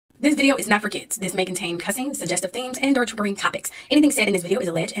This video is not for kids. This may contain cussing, suggestive themes, and/or triggering topics. Anything said in this video is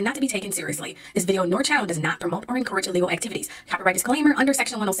alleged and not to be taken seriously. This video nor channel does not promote or encourage illegal activities. Copyright disclaimer under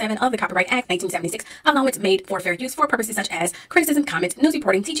Section 107 of the Copyright Act 1976. Allowance made for fair use for purposes such as criticism, comment, news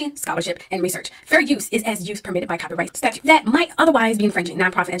reporting, teaching, scholarship, and research. Fair use is as use permitted by copyright statute that might otherwise be infringing.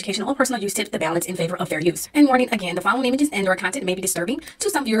 Nonprofit educational or personal use tips the balance in favor of fair use. And warning again, the following images and/or content may be disturbing to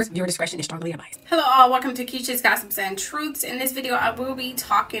some viewers. Viewer discretion is strongly advised. Hello all, welcome to KISHA'S Gossips and Truths. In this video, I will be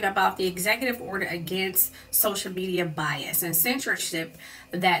talking about the executive order against social media bias and censorship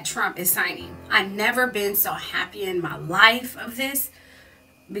that Trump is signing. I've never been so happy in my life of this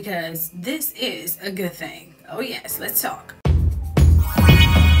because this is a good thing. Oh yes, let's talk.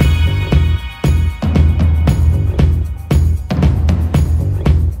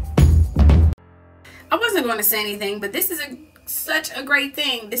 I wasn't going to say anything, but this is such a great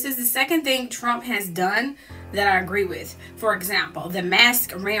thing. This is the second thing Trump has done that I agree with. For example, the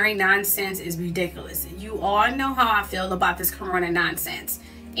mask wearing nonsense is ridiculous. You all know how I feel about this corona nonsense.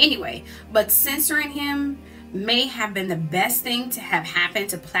 Anyway, but censoring him may have been the best thing to have happened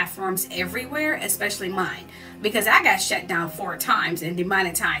to platforms everywhere, especially mine, because I got shut down 4 times and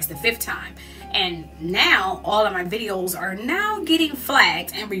demonetized the 5th time. And now all of my videos are now getting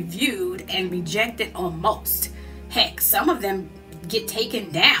flagged and reviewed and rejected on most. Heck, some of them get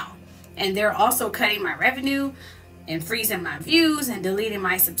taken down. And they're also cutting my revenue and freezing my views and deleting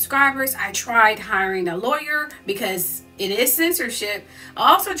my subscribers. I tried hiring a lawyer because it is censorship.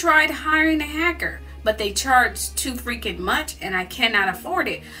 I also tried hiring a hacker, but they charge too freaking much and I cannot afford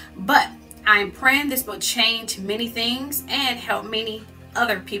it. But I'm praying this will change many things and help many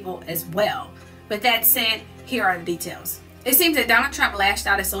other people as well. With that said, here are the details. It seems that Donald Trump lashed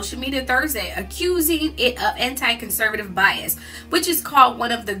out at social media Thursday, accusing it of anti-conservative bias, which is called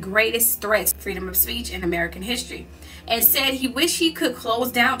one of the greatest threats to freedom of speech in American history, and said he wished he could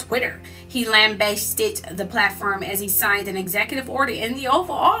close down Twitter. He lambasted the platform as he signed an executive order in the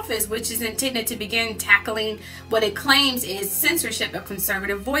Oval Office, which is intended to begin tackling what it claims is censorship of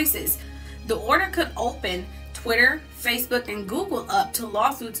conservative voices. The order could open Twitter, Facebook, and Google up to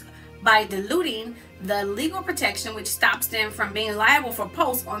lawsuits by diluting the legal protection which stops them from being liable for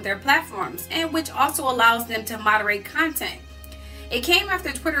posts on their platforms, and which also allows them to moderate content. It came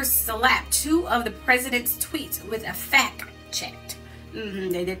after Twitter slapped 2 of the president's tweets with a fact check.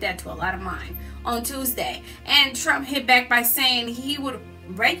 They did that to a lot of mine on Tuesday, and Trump hit back by saying he would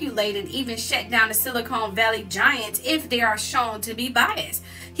regulate and even shut down the Silicon Valley giants if they are shown to be biased.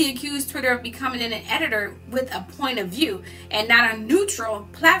 He accused Twitter of becoming an editor with a point of view and not a neutral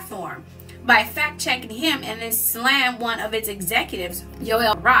platform by fact-checking him, and then slammed one of its executives,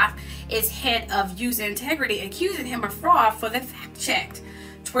 Yoel Roth, is head of user integrity, accusing him of fraud for the fact-checked.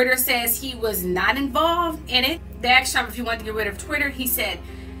 Twitter says he was not involved in it. They asked Trump if he wanted to get rid of Twitter. He said,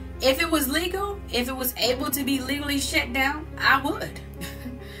 if it was legal, if it was able to be legally shut down, I would.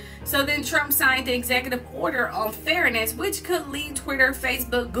 So then Trump signed the executive order on fairness, which could leave Twitter,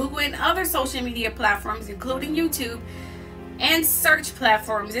 Facebook, Google, and other social media platforms, including YouTube and search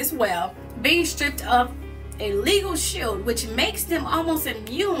platforms as well, being stripped of a legal shield, which makes them almost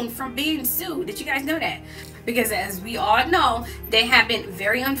immune from being sued. Did you guys know that? Because as we all know, they have been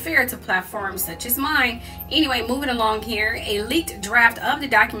very unfair to platforms such as mine. Anyway, moving along here, a leaked draft of the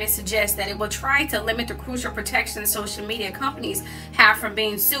document suggests that it will try to limit the crucial protections social media companies have from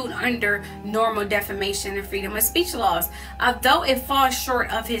being sued under normal defamation and freedom of speech laws. Although it falls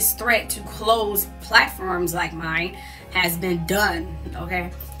short of his threat to close platforms like mine has been done,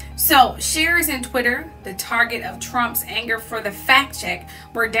 okay? So, shares in Twitter, the target of Trump's anger for the fact check,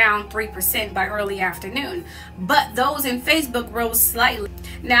 were down 3% by early afternoon. But those in Facebook rose slightly.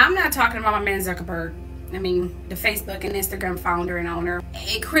 Now, I'm not talking about my man Zuckerberg. I mean, the Facebook and Instagram founder and owner.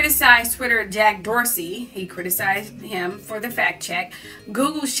 He criticized Twitter, Jack Dorsey. He criticized him for the fact check.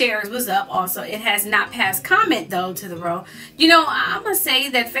 Google shares was up also. It has not passed comment, though, to the row. You know, I'm going to say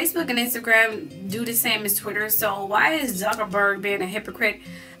that Facebook and Instagram do the same as Twitter. So why is Zuckerberg being a hypocrite?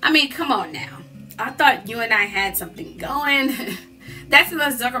 I mean, come on now. I thought you and I had something going. That's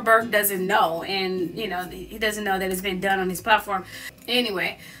what Zuckerberg doesn't know, and you know, he doesn't know that it's been done on his platform.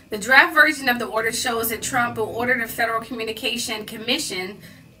 Anyway, the draft version of the order shows that Trump will order the Federal Communication Commission,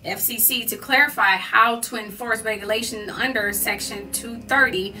 FCC, to clarify how to enforce regulation under Section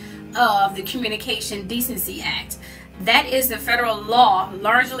 230 of the Communication Decency Act. That is the federal law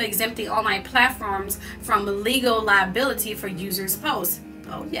largely exempting online platforms from legal liability for users' posts.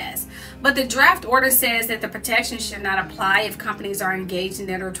 Oh yes, but the draft order says that the protection should not apply if companies are engaged in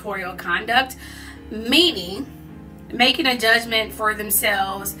editorial conduct, meaning making a judgment for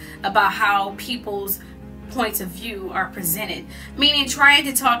themselves about how people's points of view are presented, meaning trying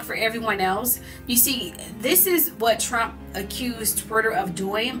to talk for everyone else. You see, this is what Trump accused Twitter of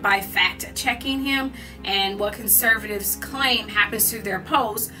doing by fact-checking him, and what conservatives claim happens to their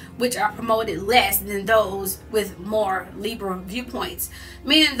posts, which are promoted less than those with more liberal viewpoints,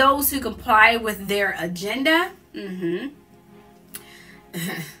 meaning those who comply with their agenda,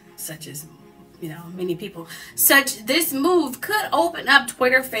 such as, you know, many people. This move could open up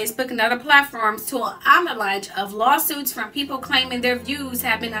Twitter, Facebook, and other platforms to an avalanche of lawsuits from people claiming their views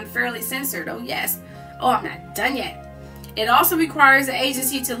have been unfairly censored. Oh yes. Oh, I'm not done yet. It also requires the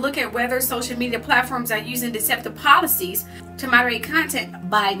agency to look at whether social media platforms are using deceptive policies to moderate content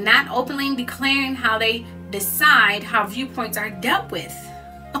by not openly declaring how they decide how viewpoints are dealt with.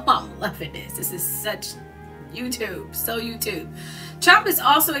 Oh, I'm loving this. This is such YouTube. So YouTube. Trump is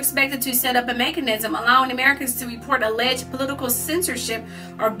also expected to set up a mechanism allowing Americans to report alleged political censorship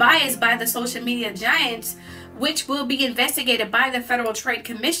or bias by the social media giants, which will be investigated by the Federal Trade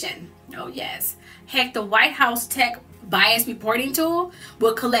Commission. Oh yes. Heck, the White House tech bias reporting tool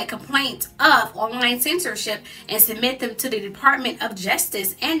will collect complaints of online censorship and submit them to the Department of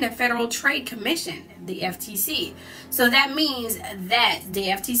Justice and the Federal Trade Commission, the FTC. So that means that the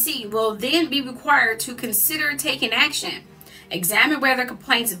FTC will then be required to consider taking action, examine whether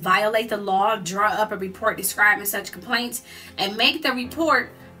complaints violate the law, draw up a report describing such complaints, and make the report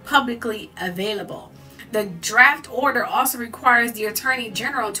publicly available. The draft order also requires the Attorney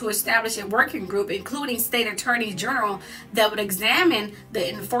General to establish a working group, including state attorneys general, that would examine the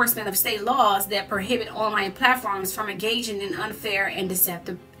enforcement of state laws that prohibit online platforms from engaging in unfair and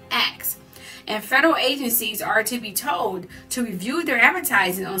deceptive acts. And federal agencies are to be told to review their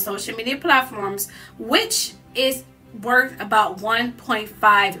advertising on social media platforms, which is worth about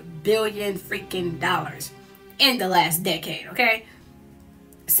 $1.5 billion freaking dollars in the last decade, okay?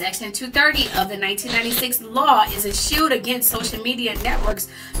 Section 230 of the 1996 law is a shield against social media networks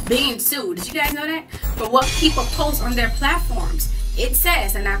being sued. Did you guys know that? For what people post on their platforms. It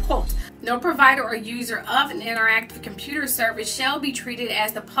says, and I quote, "No provider or user of an interactive computer service shall be treated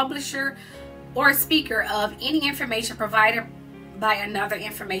as the publisher or speaker of any information provided by another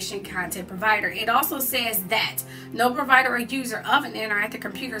information content provider." It also says that no provider or user of an interactive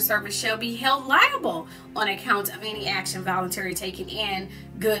computer service shall be held liable on account of any action voluntarily taken in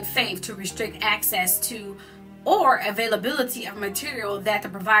good faith to restrict access to or availability of material that the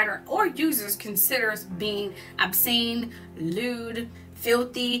provider or users considers being obscene, lewd,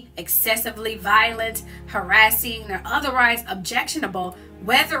 filthy, excessively violent, harassing, or otherwise objectionable,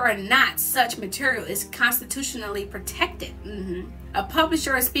 whether or not such material is constitutionally protected. A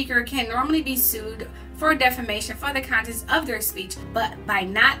publisher or speaker can normally be sued for defamation for the contents of their speech, but by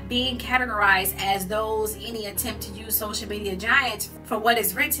not being categorized as those, any attempt to use social media giants for what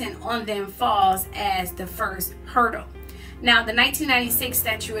is written on them falls as the first hurdle. Now, the 1996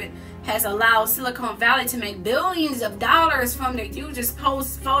 statute has allowed Silicon Valley to make billions of dollars from their users'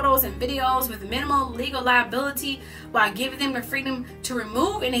 posts, photos, and videos with minimal legal liability, while giving them the freedom to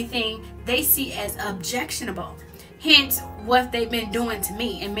remove anything they see as objectionable. Hence, what they've been doing to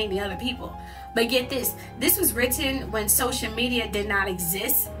me and many other people. But get this, this was written when social media did not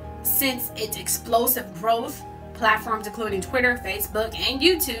exist. Since its explosive growth, platforms including Twitter, Facebook, and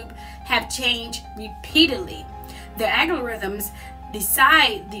YouTube have changed repeatedly. The algorithms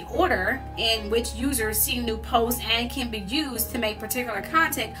decide the order in which users see new posts and can be used to make particular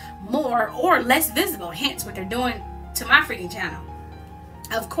content more or less visible, hence what they're doing to my freaking channel.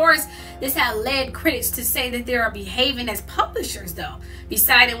 Of course, this has led critics to say that they are behaving as publishers, though,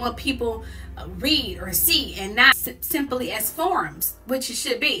 deciding what people read or see and not simply as forums, which it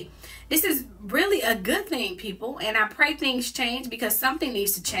should be. This is really a good thing, people, and I pray things change, because something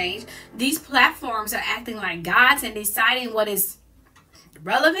needs to change. These platforms are acting like gods and deciding what is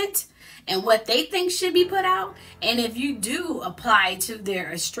relevant and what they think should be put out. And if you do apply to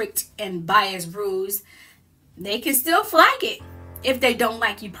their strict and biased rules, they can still flag it if they don't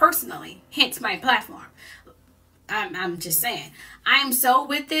like you personally, hence my platform. I'm just saying, I am so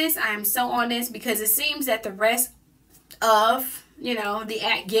with this, I am so on this, because it seems that the rest of, you know, the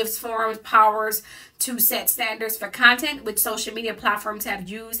act gives forums powers to set standards for content, which social media platforms have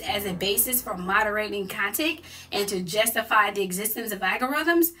used as a basis for moderating content and to justify the existence of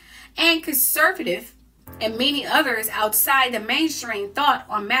algorithms. And conservative and many others outside the mainstream thought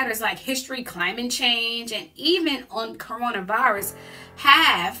on matters like history, climate change, and even on coronavirus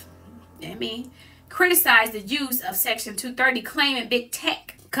have, criticized the use of Section 230, claiming big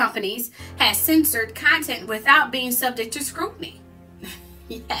tech companies has censored content without being subject to scrutiny.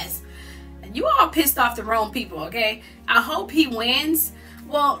 Yes, you all pissed off the wrong people, okay? I hope he wins.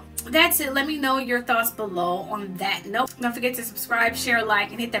 Well, that's it. Let me know your thoughts below on that note. Don't forget to subscribe, share,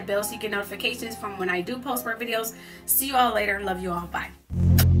 like, and hit that bell so you get notifications from when I do post more videos. See you all later. Love you all. Bye.